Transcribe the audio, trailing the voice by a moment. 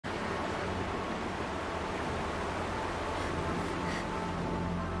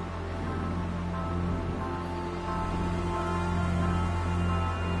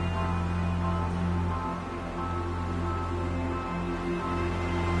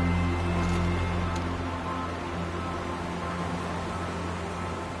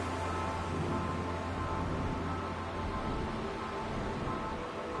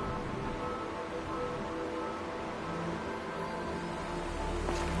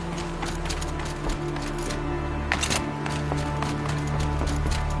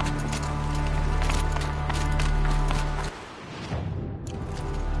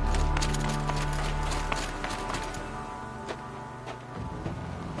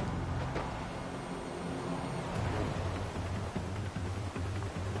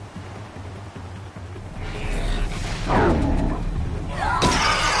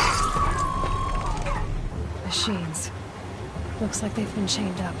Looks like they've been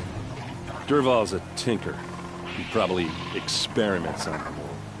chained up. Dervahl's a tinker. He probably experiments on them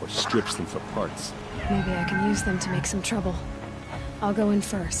or strips them for parts. Maybe I can use them to make some trouble. I'll go in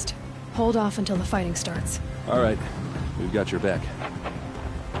first. Hold off until the fighting starts. All right. We've got your back.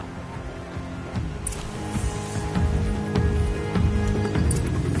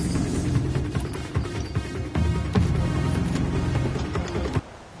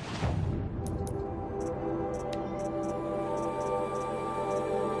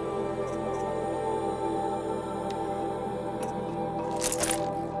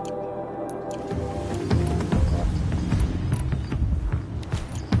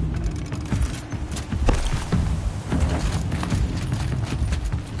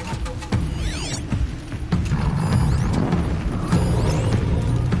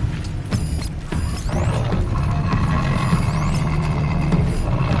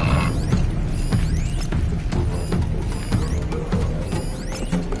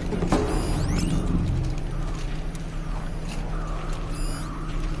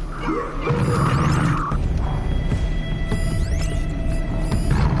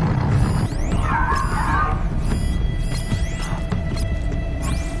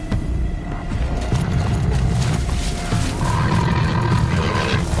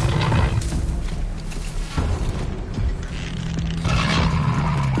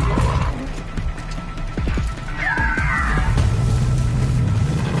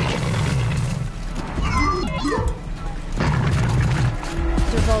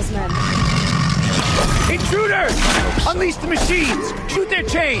 Intruders! Unleash the machines! Shoot their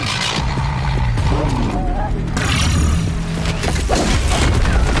chains!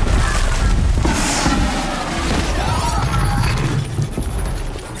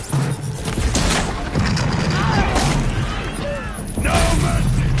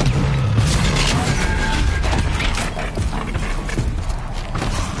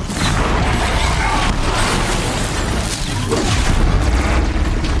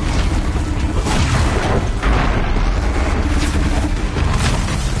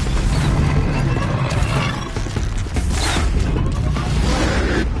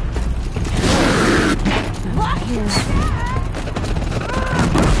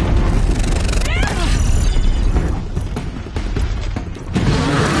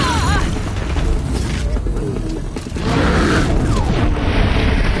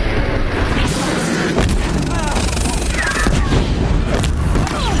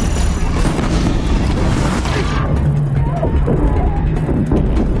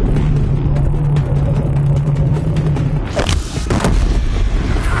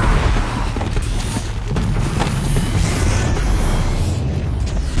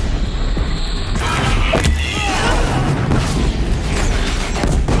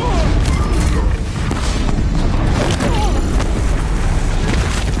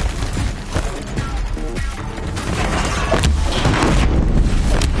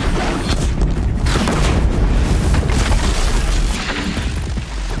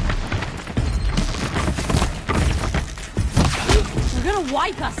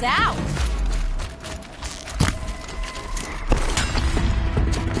 Wipe us out!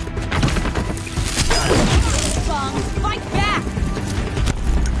 Bums, fight back!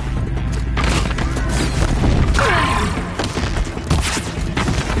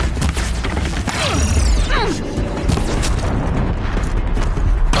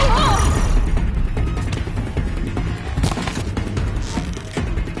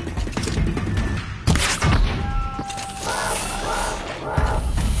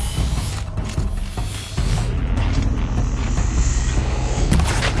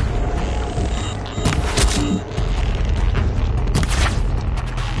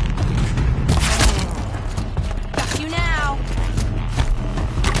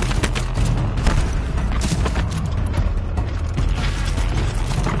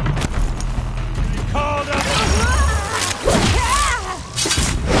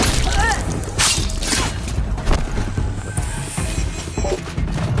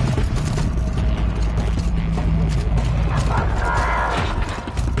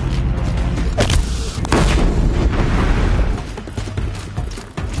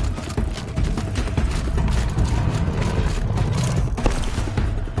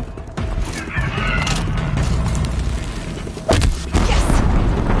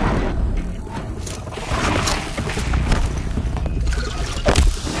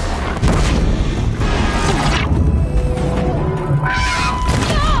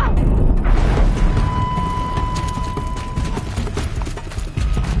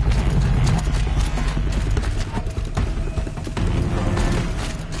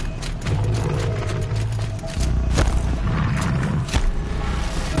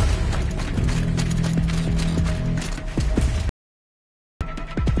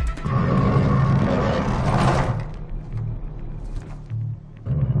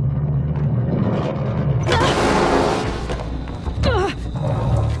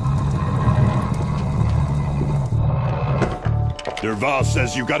 Derval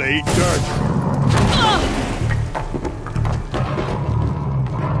says you gotta eat dirt.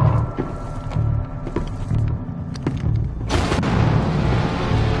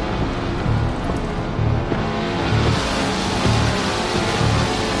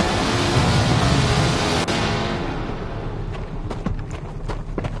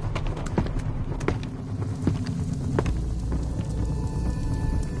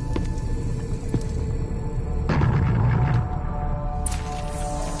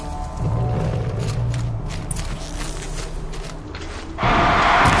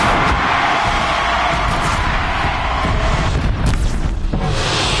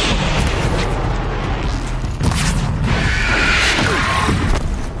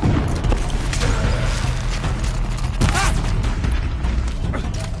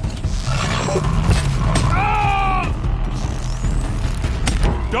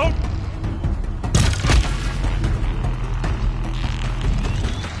 Don't!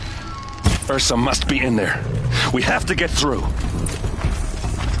 Ursa must be in there. We have to get through.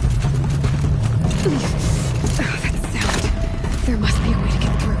 That sound. There must be a way to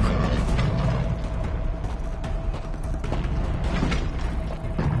get through.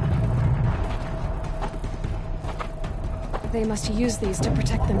 They must use these to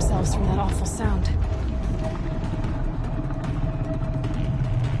protect themselves from that awful sound.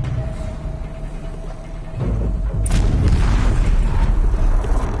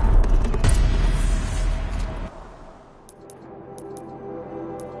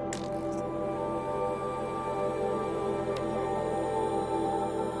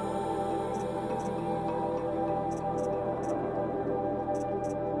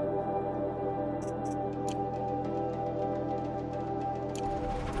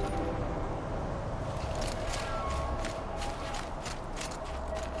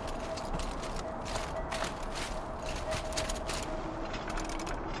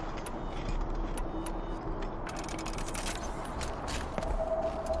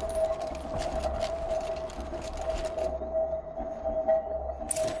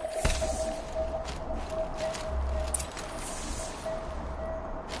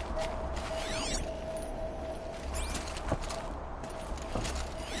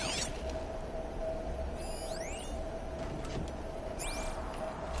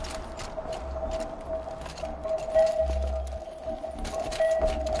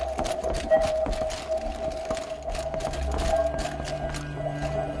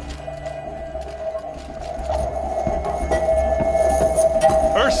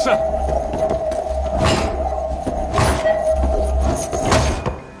 Ursa!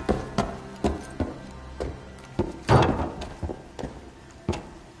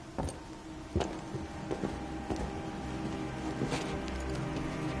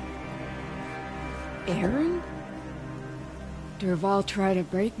 Aaron? Derval tried to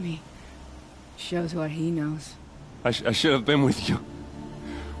break me. Shows what he knows. I should have been with you.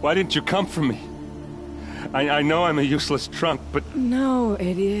 Why didn't you come for me? I know I'm a useless trunk, but... No,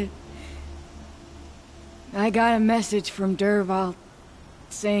 idiot. I got a message from Derval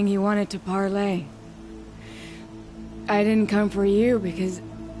saying he wanted to parlay. I didn't come for you because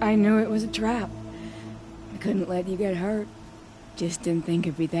I knew it was a trap. I couldn't let you get hurt. Just didn't think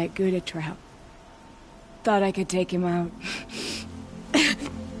it'd be that good a trap. Thought I could take him out.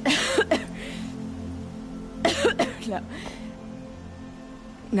 No.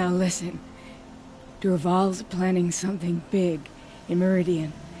 Now listen. Derval's planning something big in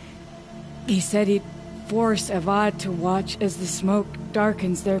Meridian. He said he'd force Avad to watch as the smoke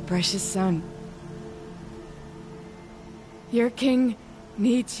darkens their precious sun. Your king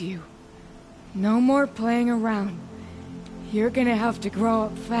needs you. No more playing around. You're gonna have to grow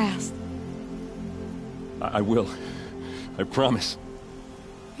up fast. I will. I promise.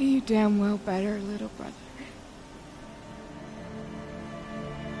 You damn well better, little brother.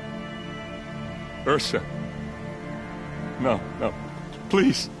 Ursa. No,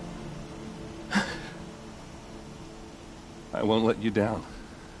 please. I won't let you down.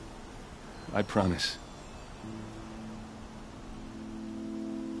 I promise.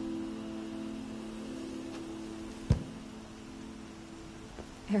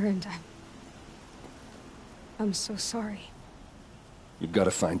 Aaron, I'm so sorry. You've got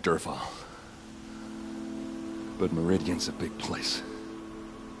to find Derval. But Meridian's a big place.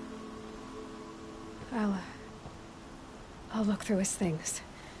 I'll look through his things.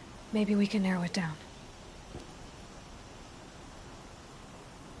 Maybe we can narrow it down.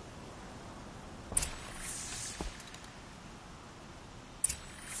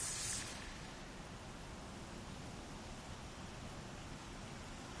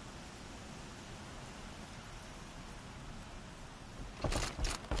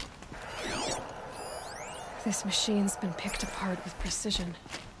 This machine's been picked apart with precision.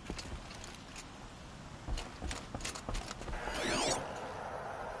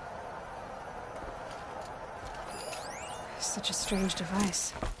 Such a strange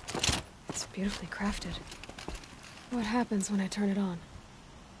device. It's beautifully crafted. What happens when I turn it on?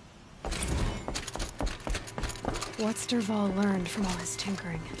 What's Dervahl learned from all his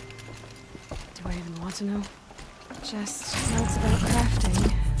tinkering? Do I even want to know? Just notes about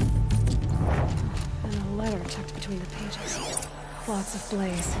crafting. And a letter tucked between the pages. Lots of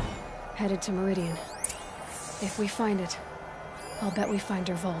blaze. Headed to Meridian. If we find it, I'll bet we find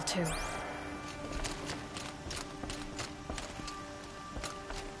Dervahl too.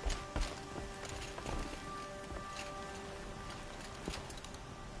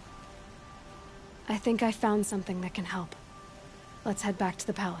 I think I found something that can help. Let's head back to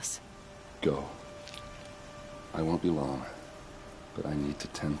the palace. Go. I won't be long, but I need to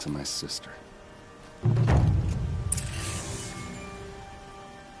tend to my sister.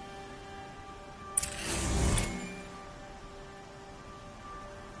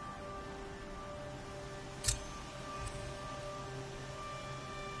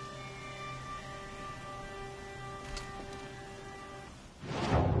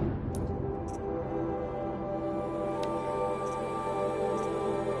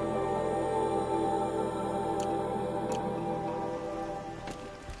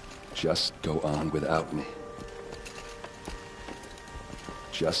 Just go on without me.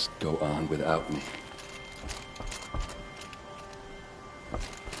 Just go on without me.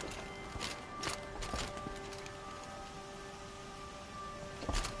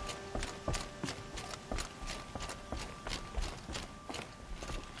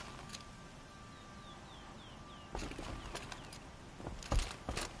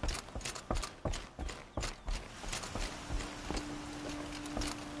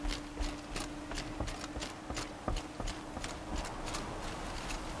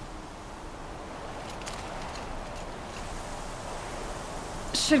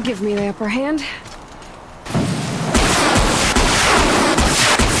 Should give me the upper hand.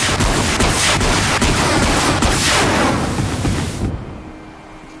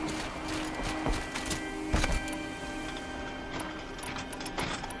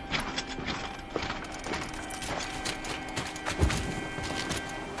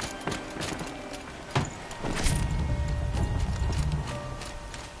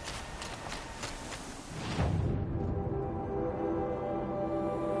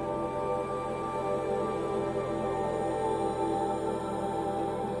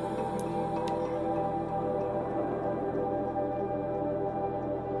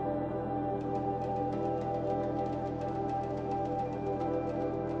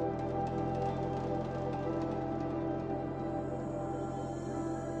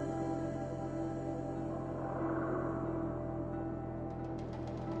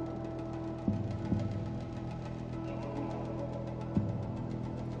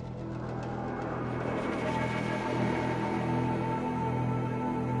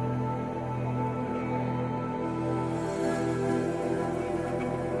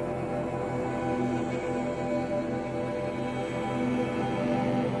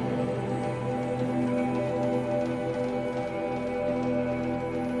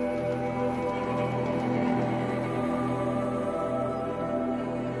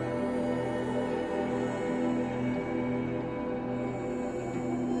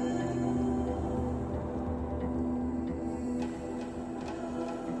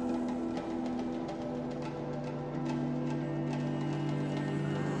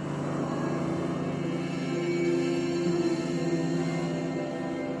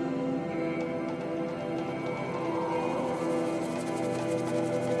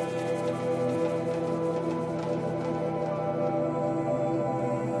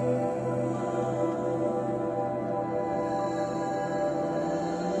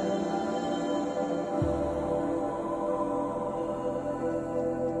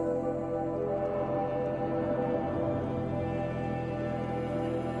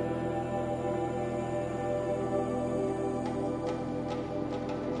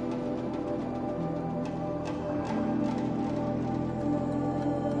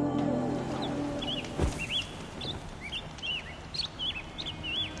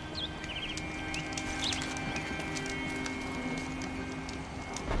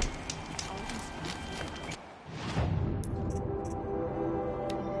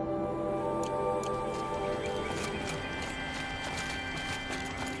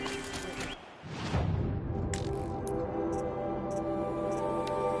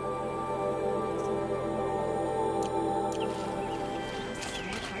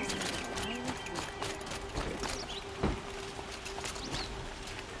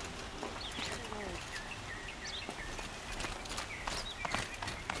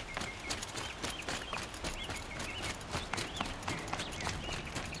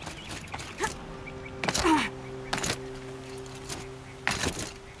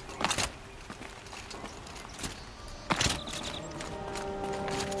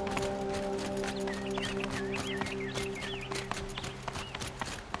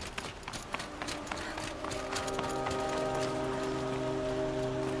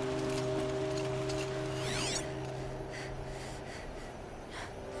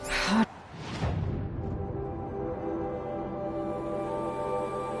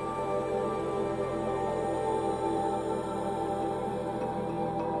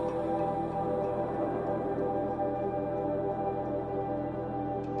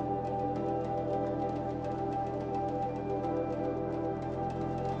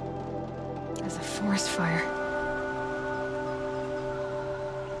 was a forest fire.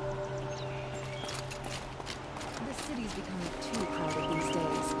 The city's becoming too crowded these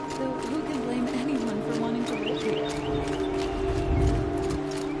days. Though who can blame anyone for wanting to live here?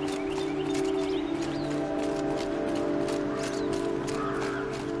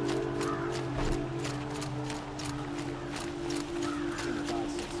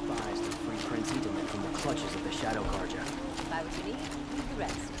 Clutches of the Shadow Guardia. Buy what you need, leave the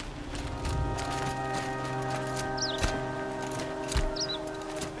rest.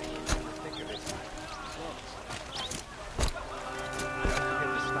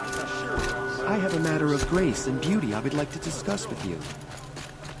 I have a matter of grace and beauty I would like to discuss with you.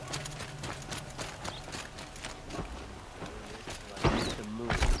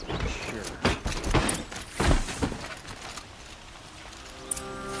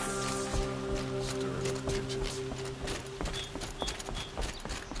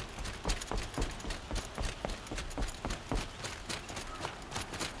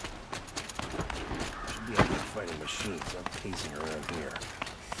 Machines, I'm pacing around here.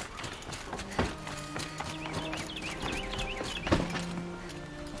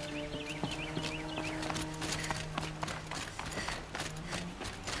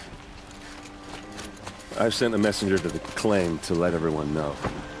 I've sent a messenger to the claim to let everyone know.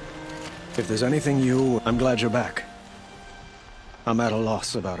 If there's anything I'm glad you're back. I'm at a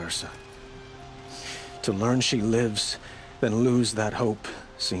loss about Ursa. To learn she lives, then lose that hope,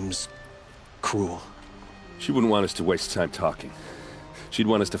 seems cruel. She wouldn't want us to waste time talking. She'd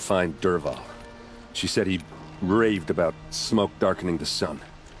want us to find Dervahl. She said he raved about smoke darkening the sun.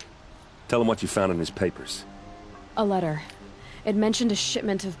 Tell him what you found in his papers. A letter. It mentioned a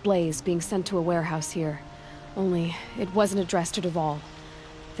shipment of blaze being sent to a warehouse here. Only, it wasn't addressed to Dervahl.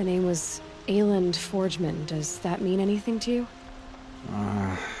 The name was Ayland Forgeman. Does that mean anything to you?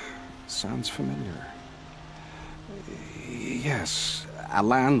 Sounds familiar. Yes, a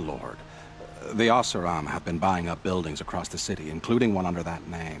landlord. The Oseram have been buying up buildings across the city, including one under that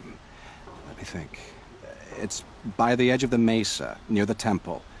name. Let me think. It's by the edge of the mesa, near the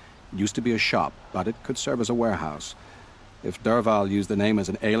temple. Used to be a shop, but it could serve as a warehouse. If Dervahl used the name as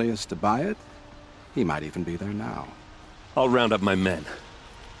an alias to buy it, he might even be there now. I'll round up my men.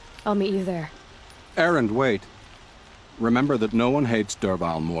 I'll meet you there. Erend, wait. Remember that no one hates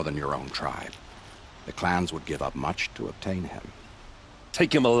Dervahl more than your own tribe. The clans would give up much to obtain him.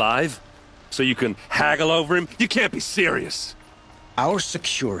 Take him alive? So you can haggle over him? You can't be serious! Our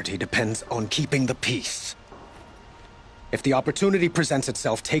security depends on keeping the peace. If the opportunity presents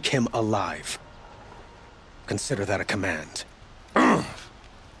itself, take him alive. Consider that a command.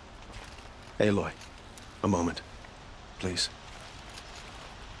 Aloy, a moment, please.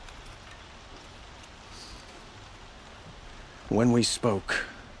 When we spoke,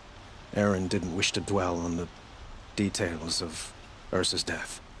 Erend didn't wish to dwell on the details of Ursa's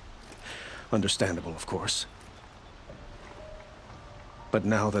death. Understandable, of course. But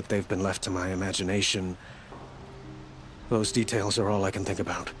now that they've been left to my imagination, those details are all I can think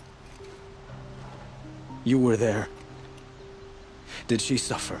about. You were there. Did she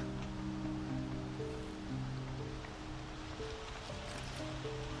suffer?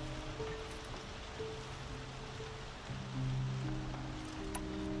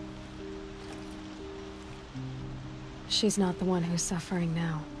 She's not the one who's suffering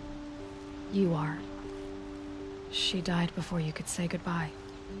now. You are. She died before you could say goodbye.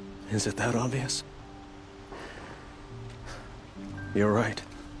 Is it that obvious? You're right.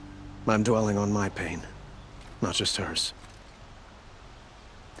 I'm dwelling on my pain, not just hers.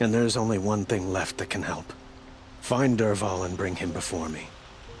 And there's only one thing left that can help. Find Dervahl and bring him before me.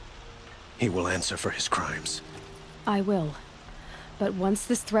 He will answer for his crimes. I will. But once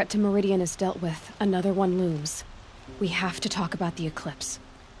this threat to Meridian is dealt with, another one looms. We have to talk about the eclipse.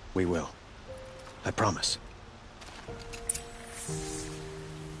 We will. I promise.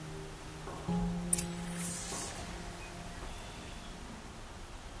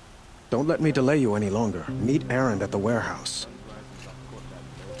 Don't let me delay you any longer. Meet Erend at the warehouse.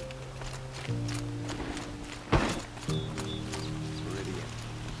 Meridian.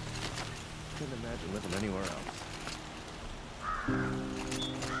 Couldn't imagine living anywhere else.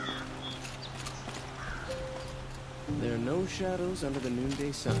 There are no shadows under the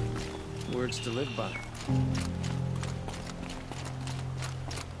noonday sun. Words to live by.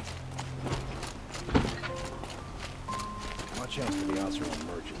 Watch out for the Oseram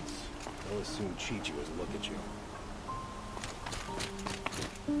merchants. They'll as soon cheat you as look at you.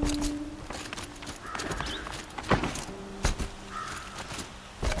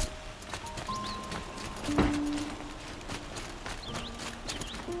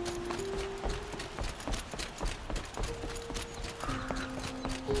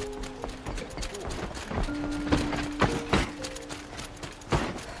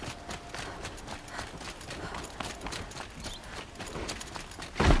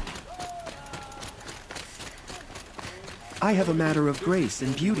 I have a matter of grace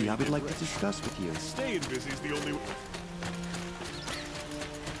and beauty I would like to discuss with you. Staying busy's the only...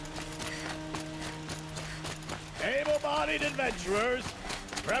 Able-bodied adventurers,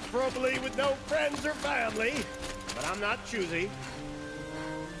 preferably with no friends or family, but I'm not choosy.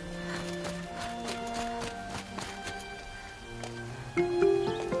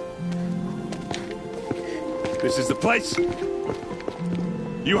 This is the place.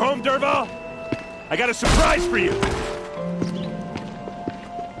 You home, Dervahl? I got a surprise for you.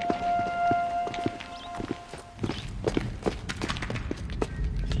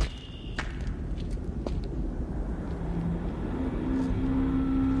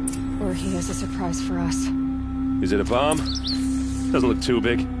 Or he has a surprise for us. Is it a bomb? Doesn't look too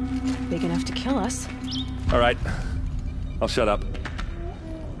big. Big enough to kill us. All right. I'll shut up.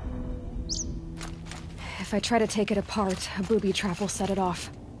 If I try to take it apart, a booby trap will set it off.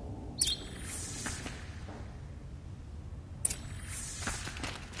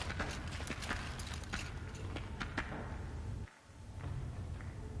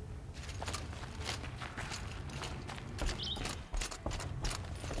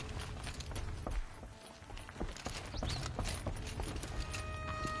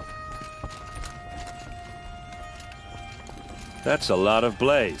 That's a lot of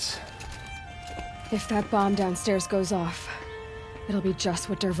blaze. If that bomb downstairs goes off, it'll be just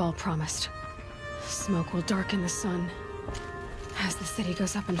what Dervahl promised. Smoke will darken the sun as the city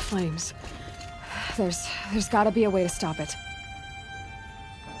goes up in flames. There's gotta be a way to stop it.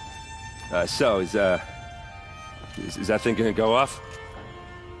 So, is that thing gonna go off?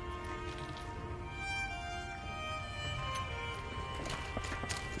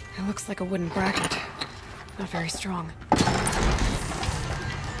 It looks like a wooden bracket. Not very strong.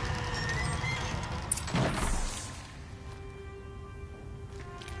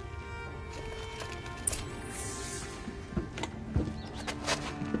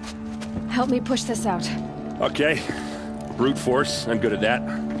 Help me push this out. Okay. Brute force, I'm good at that.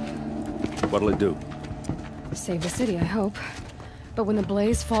 What'll it do? Save the city, I hope. But when the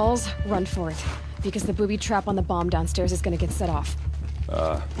blaze falls, run for it. Because the booby trap on the bomb downstairs is gonna get set off.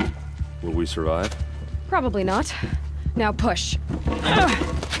 Will we survive? Probably not. Now push.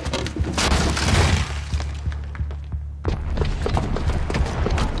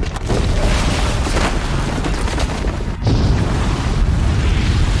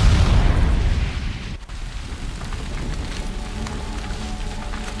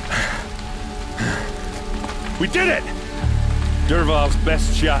 We did it! Dervahl's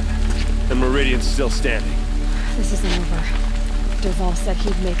best shot, and Meridian's still standing. This isn't over. Dervahl said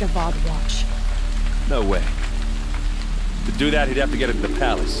he'd make a VOD watch. No way. To do that, he'd have to get into the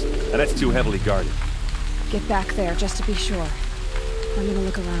palace, and that's too heavily guarded. Get back there, just to be sure. I'm gonna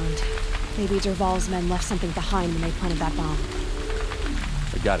look around. Maybe Dervahl's men left something behind when they planted that bomb.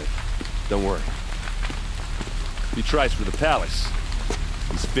 I got it. Don't worry. If he tries for the palace,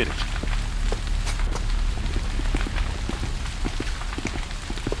 he's finished.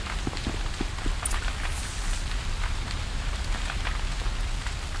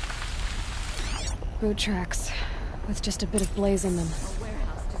 Boot tracks, with just a bit of blaze in them. A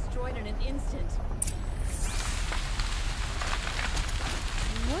warehouse destroyed in an instant.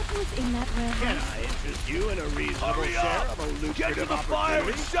 What was in that Can warehouse? I interest you in a reasonable Hurry share up! of a Get to lucrative the fire and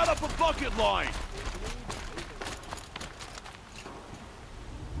opportunity? set up a bucket line!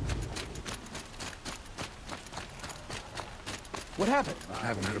 What happened? I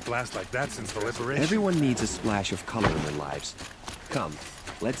haven't had a blast like that since the liberation. Everyone needs a splash of color in their lives. Come,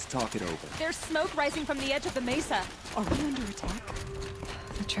 let's talk it over. There's smoke rising from the edge of the mesa. Are we under attack?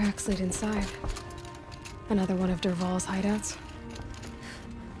 The tracks lead inside. Another one of Dervahl's hideouts.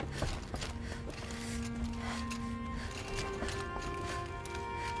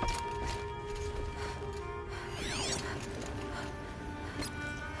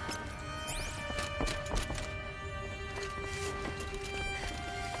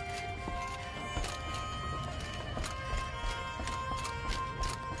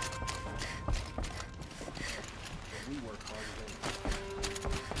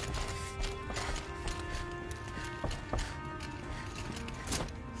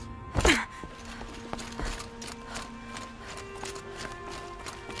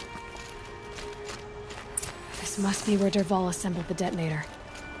 This must be where Dervahl assembled the detonator.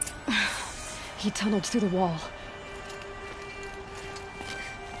 He tunneled through the wall.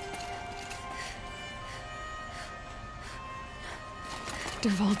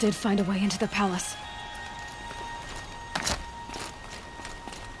 Dervahl did find a way into the palace.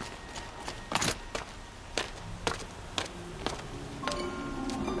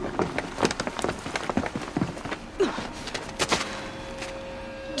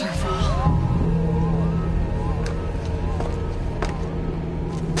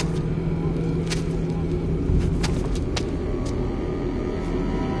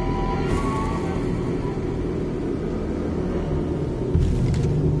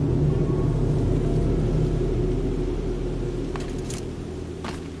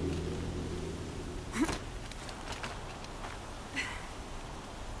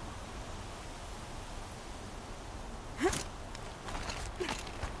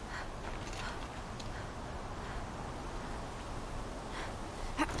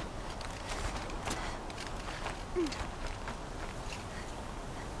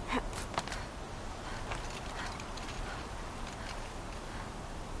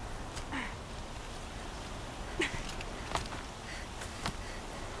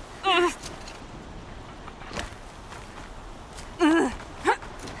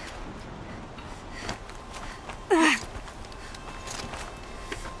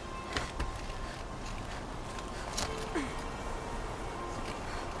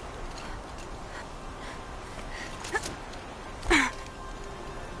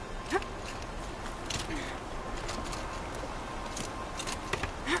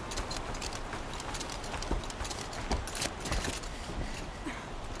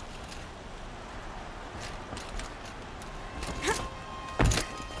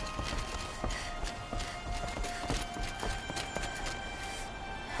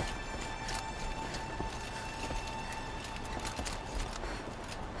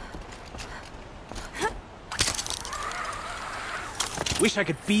 Wish I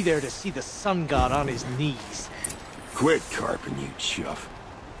could be there to see the sun god on his knees. Quit carping, you chuff.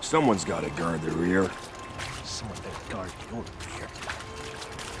 Someone's gotta guard the rear. Someone better guard your rear.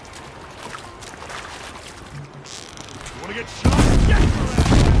 You wanna get shot? Yes, your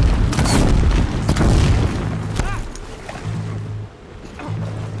ass!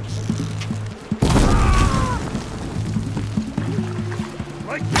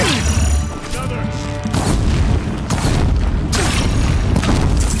 Like this! Another!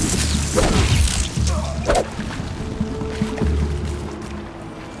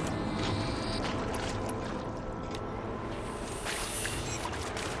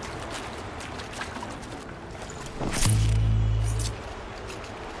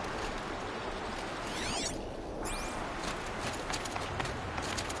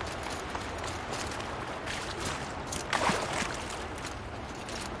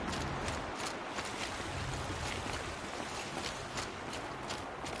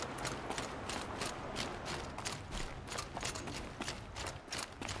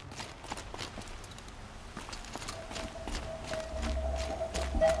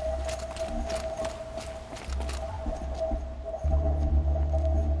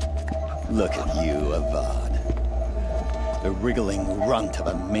 Look at you, Avad. The wriggling runt of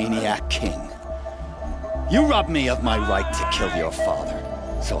a maniac king. You robbed me of my right to kill your father,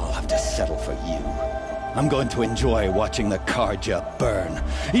 so I'll have to settle for you. I'm going to enjoy watching the Karja burn,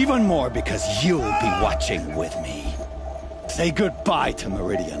 even more because you'll be watching with me. Say goodbye to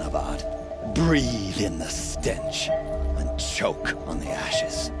Meridian, Avad. Breathe in the stench, and choke on the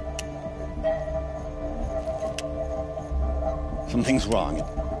ashes. Something's wrong.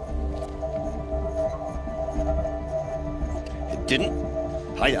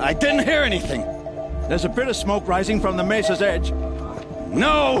 I didn't hear anything. There's a bit of smoke rising from the mesa's edge.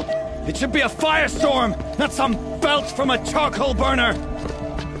 No! It should be a firestorm, not some belch from a charcoal burner!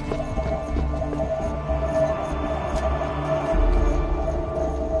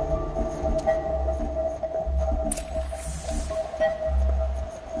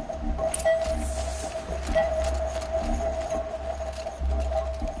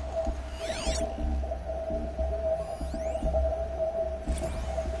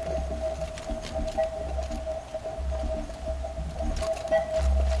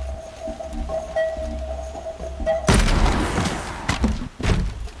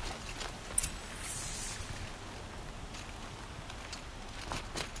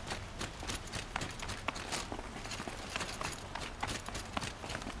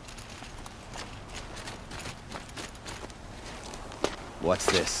 What's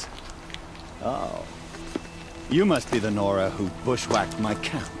this? Oh. You must be the Nora who bushwhacked my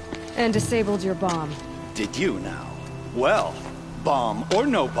camp. And disabled your bomb. Did you now? Well, bomb or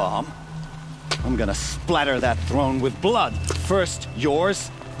no bomb, I'm gonna splatter that throne with blood. First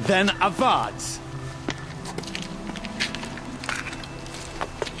yours, then Avad's.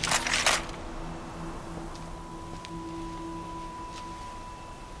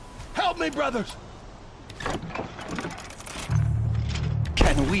 Help me, brothers!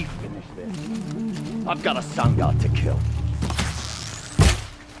 Can we finish this? I've got a sun god to kill.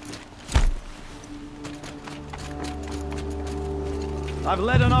 I've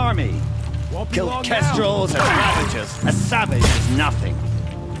led an army. Killed kestrels and ravages. A savage is nothing.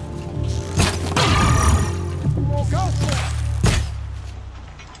 Go for it!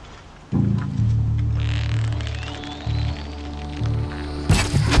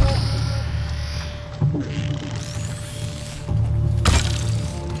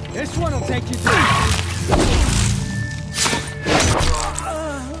 This one will take you through.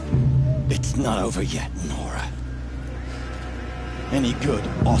 It's not over yet, Nora. Any good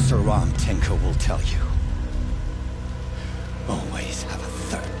Oseram tinker will tell you. Always have a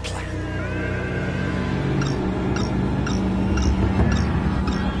third plan.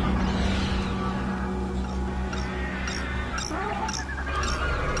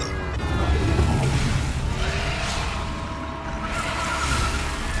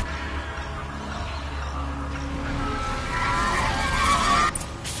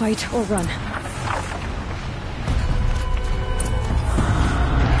 Fight or run.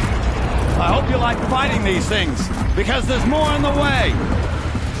 I hope you like fighting these things, because there's more in the way.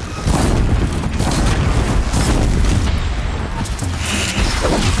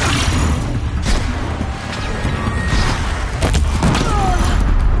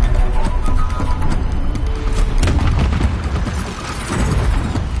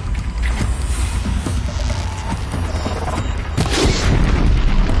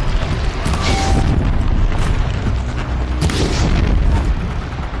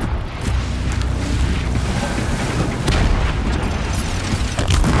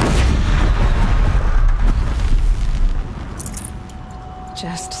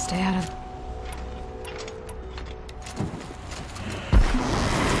 Just stay out of...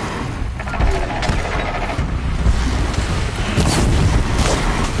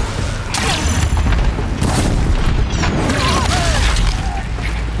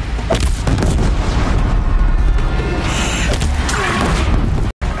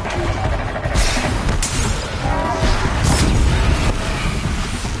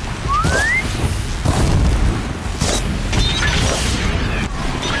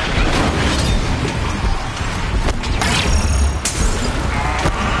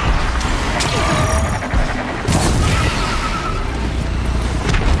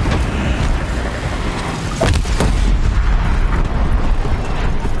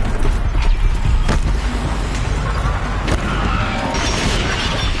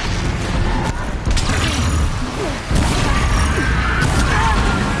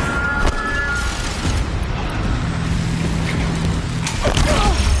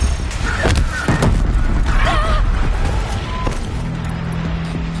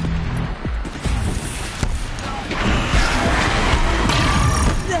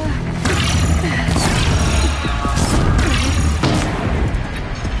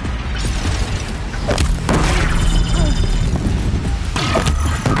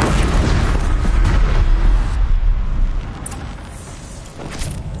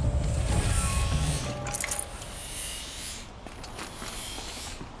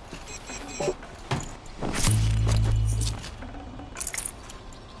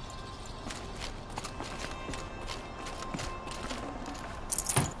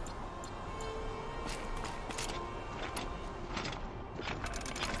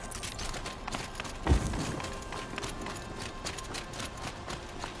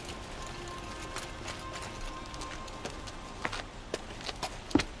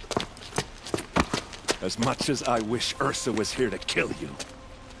 As much as I wish Ursa was here to kill you,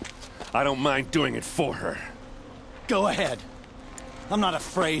 I don't mind doing it for her. Go ahead. I'm not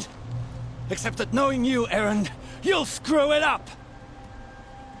afraid. Except that knowing you, Erend, you'll screw it up!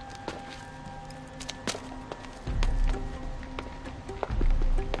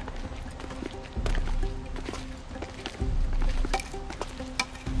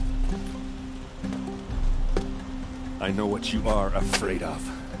 I know what you are afraid of.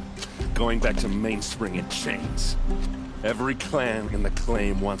 Going back to Mainspring in chains. Every clan in the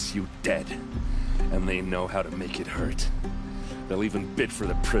claim wants you dead. And they know how to make it hurt. They'll even bid for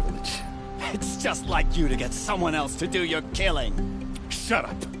the privilege. It's just like you to get someone else to do your killing. Shut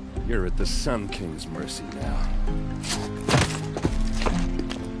up! You're at the Sun King's mercy now.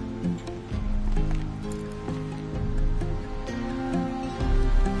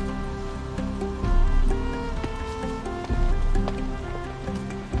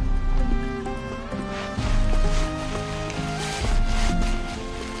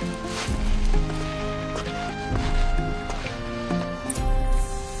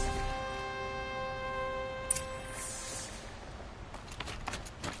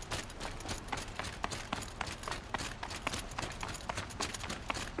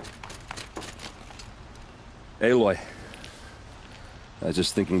 Aloy, I was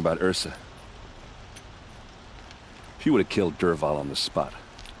just thinking about Ursa. She would have killed Dervahl on the spot.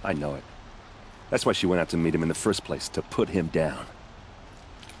 I know it. That's why she went out to meet him in the first place, to put him down.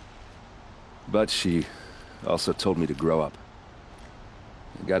 But she also told me to grow up.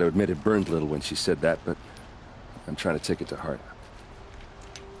 I gotta admit it burned a little when she said that, but I'm trying to take it to heart.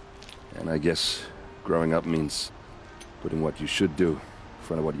 And I guess growing up means putting what you should do in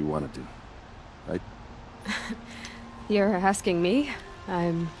front of what you want to do. Right? You're asking me?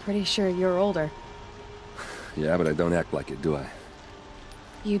 I'm pretty sure you're older. Yeah, but I don't act like it, do I?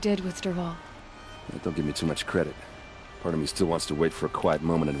 You did with Dervahl. Don't give me too much credit. Part of me still wants to wait for a quiet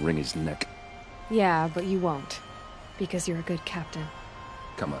moment and wring his neck. Yeah, but you won't. Because you're a good captain.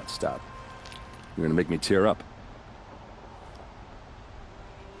 Come on, stop. You're gonna make me tear up.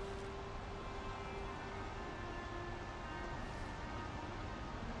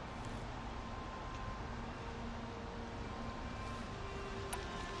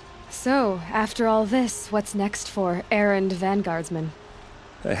 So, after all this, what's next for Erend Vanguardsman?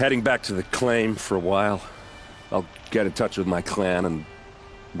 Heading back to the claim for a while. I'll get in touch with my clan and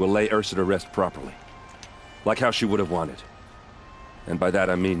we'll lay Ursa to rest properly. Like how she would have wanted. And by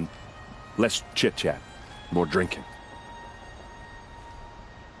that I mean less chit-chat, more drinking.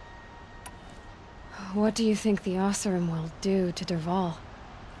 What do you think the Oseram will do to Dervahl?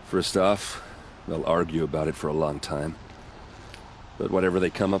 First off, they'll argue about it for a long time. But whatever they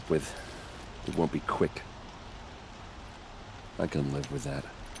come up with, it won't be quick. I can live with that.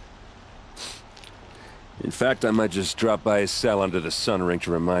 In fact, I might just drop by his cell under the sun ring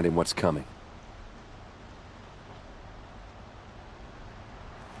to remind him what's coming.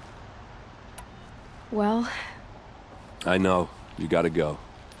 Well? I know. You gotta go.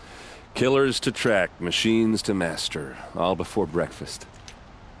 Killers to track, machines to master, all before breakfast.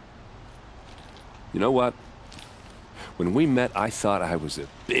 You know what? When we met, I thought I was a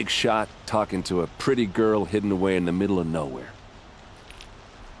big shot talking to a pretty girl hidden away in the middle of nowhere.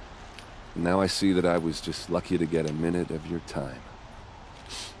 And now I see that I was just lucky to get a minute of your time.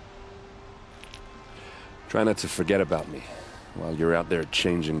 Try not to forget about me while you're out there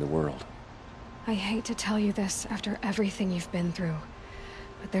changing the world. I hate to tell you this after everything you've been through,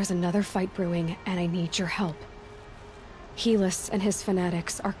 but there's another fight brewing, and I need your help. Helis and his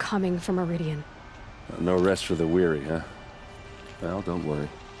fanatics are coming for Meridian. No rest for the weary, huh? Well, don't worry.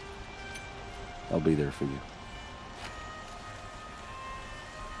 I'll be there for you.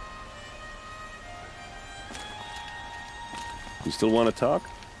 You still want to talk?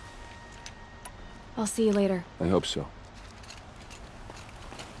 I'll see you later. I hope so.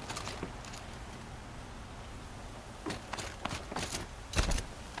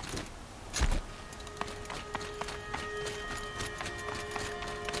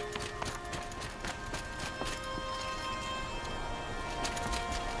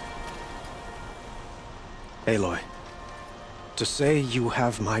 Aloy, to say you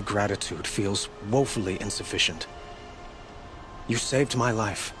have my gratitude feels woefully insufficient. You saved my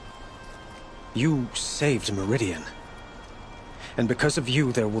life. You saved Meridian. And because of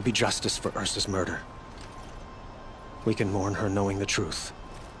you, there will be justice for Ursa's murder. We can mourn her knowing the truth,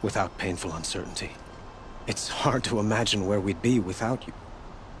 without painful uncertainty. It's hard to imagine where we'd be without you.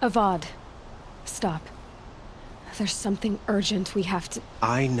 Avad, stop. There's something urgent we have to...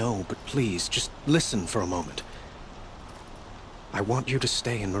 I know, but please, just listen for a moment. I want you to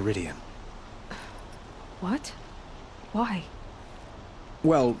stay in Meridian. What? Why?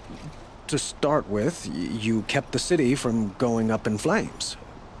 Well, to start with, you kept the city from going up in flames.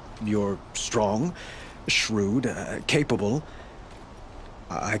 You're strong, shrewd, capable.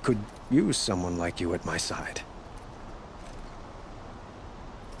 I could use someone like you at my side.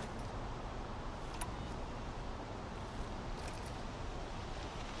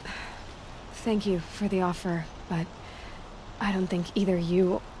 Thank you for the offer, but I don't think either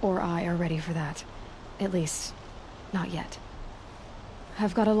you or I are ready for that. At least, not yet.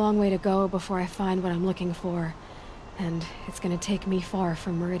 I've got a long way to go before I find what I'm looking for, and it's gonna take me far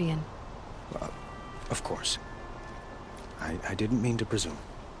from Meridian. Of course. I didn't mean to presume.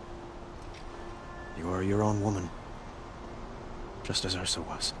 You are your own woman, just as Ursa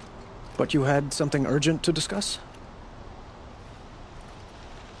was. But you had something urgent to discuss?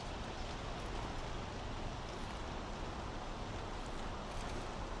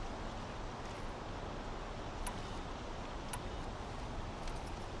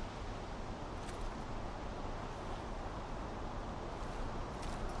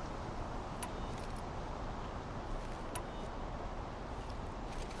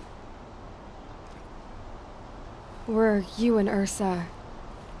 Were you and Ursa,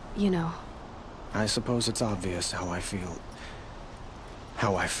 you know... I suppose it's obvious how I feel.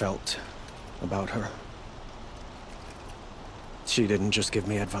 How I felt about her. She didn't just give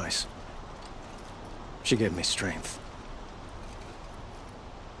me advice. She gave me strength.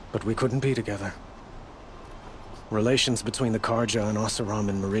 But we couldn't be together. Relations between the Karja and Oseram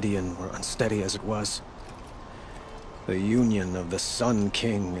and Meridian were unsteady as it was. The union of the Sun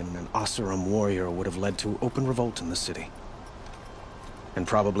King and an Oseram warrior would have led to open revolt in the city. And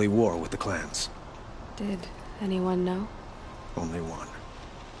probably war with the clans. Did anyone know? Only one.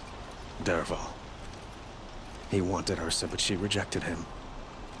 Dervahl. He wanted Ursa, but she rejected him.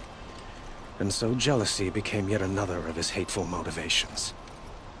 And so jealousy became yet another of his hateful motivations.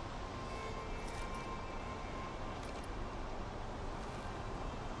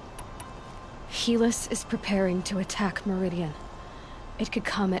 Helis is preparing to attack Meridian. It could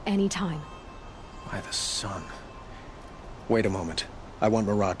come at any time. By the sun. Wait a moment. I want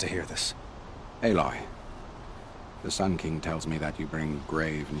Murad to hear this. Aloy, the Sun King tells me that you bring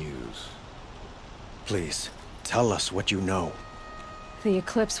grave news. Please, tell us what you know. The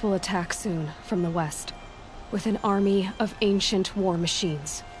Eclipse will attack soon, from the west, with an army of ancient war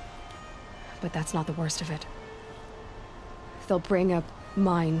machines. But that's not the worst of it. They'll bring a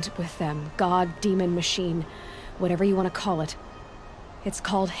mind with them, god, demon, machine, whatever you want to call it. It's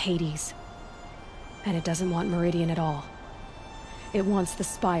called Hades. And it doesn't want Meridian at all. It wants the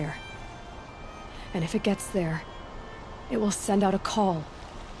Spire. And if it gets there, it will send out a call,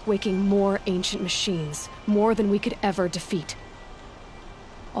 waking more ancient machines, more than we could ever defeat.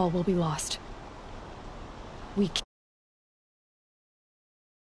 All will be lost. We can't.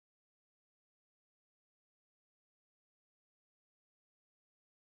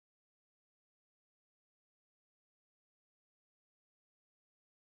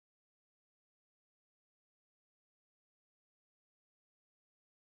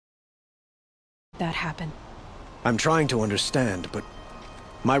 That happen. I'm trying to understand, but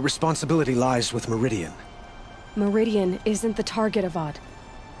my responsibility lies with Meridian. Meridian isn't the target, Avad.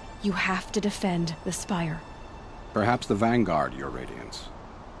 You have to defend the Spire. Perhaps the Vanguard, Your Radiance.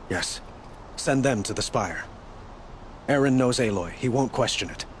 Yes. Send them to the Spire. Aaron knows Aloy. He won't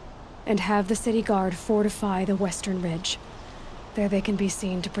question it. And have the city guard fortify the western ridge. There they can be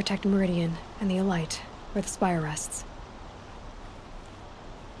seen to protect Meridian and the Elite, where the Spire rests.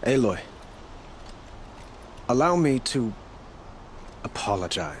 Aloy. Allow me to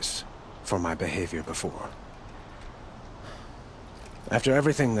apologize for my behavior before. After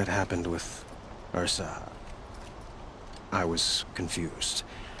everything that happened with Ursa, I was confused.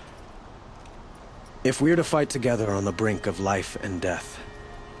 If we're to fight together on the brink of life and death,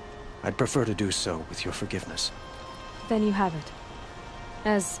 I'd prefer to do so with your forgiveness. Then you have it.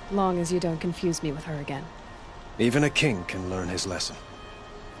 As long as you don't confuse me with her again. Even a king can learn his lesson.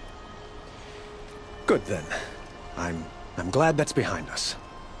 Good then. I'm glad that's behind us.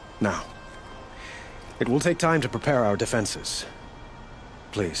 Now, it will take time to prepare our defenses.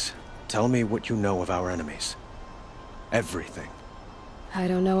 Please, tell me what you know of our enemies. Everything. I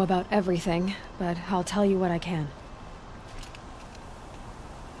don't know about everything, but I'll tell you what I can.